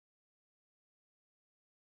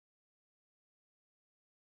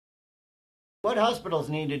What hospitals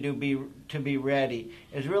need to do to be ready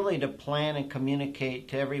is really to plan and communicate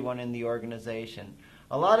to everyone in the organization.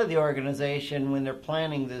 A lot of the organization, when they're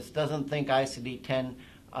planning this, doesn't think ICD-10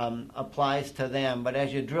 applies to them, but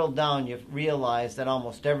as you drill down, you realize that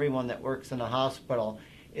almost everyone that works in a hospital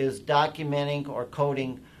is documenting or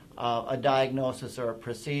coding a diagnosis or a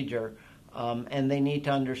procedure, and they need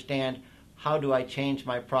to understand, how do I change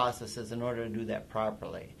my processes in order to do that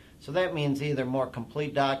properly? So that means either more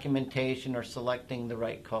complete documentation or selecting the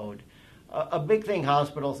right code. A big thing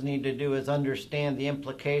hospitals need to do is understand the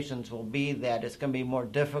implications will be that it's going to be more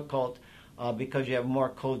difficult because you have more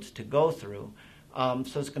codes to go through.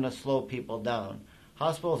 So it's going to slow people down.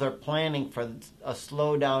 Hospitals are planning for a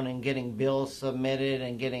slowdown in getting bills submitted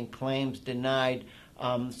and getting claims denied,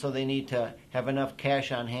 so they need to have enough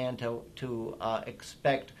cash on hand to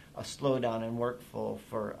expect a slowdown in workflow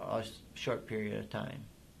for a short period of time.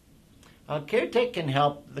 CareTech can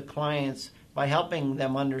help the clients by helping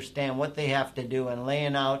them understand what they have to do and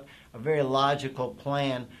laying out a very logical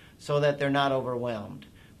plan so that they're not overwhelmed.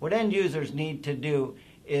 What end users need to do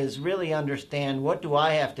is really understand, what do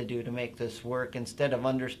I have to do to make this work, instead of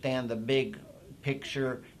understand the big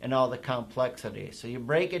picture and all the complexity. So you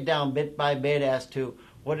break it down bit by bit as to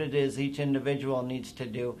what it is each individual needs to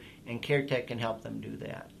do, and CareTech can help them do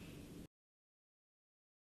that.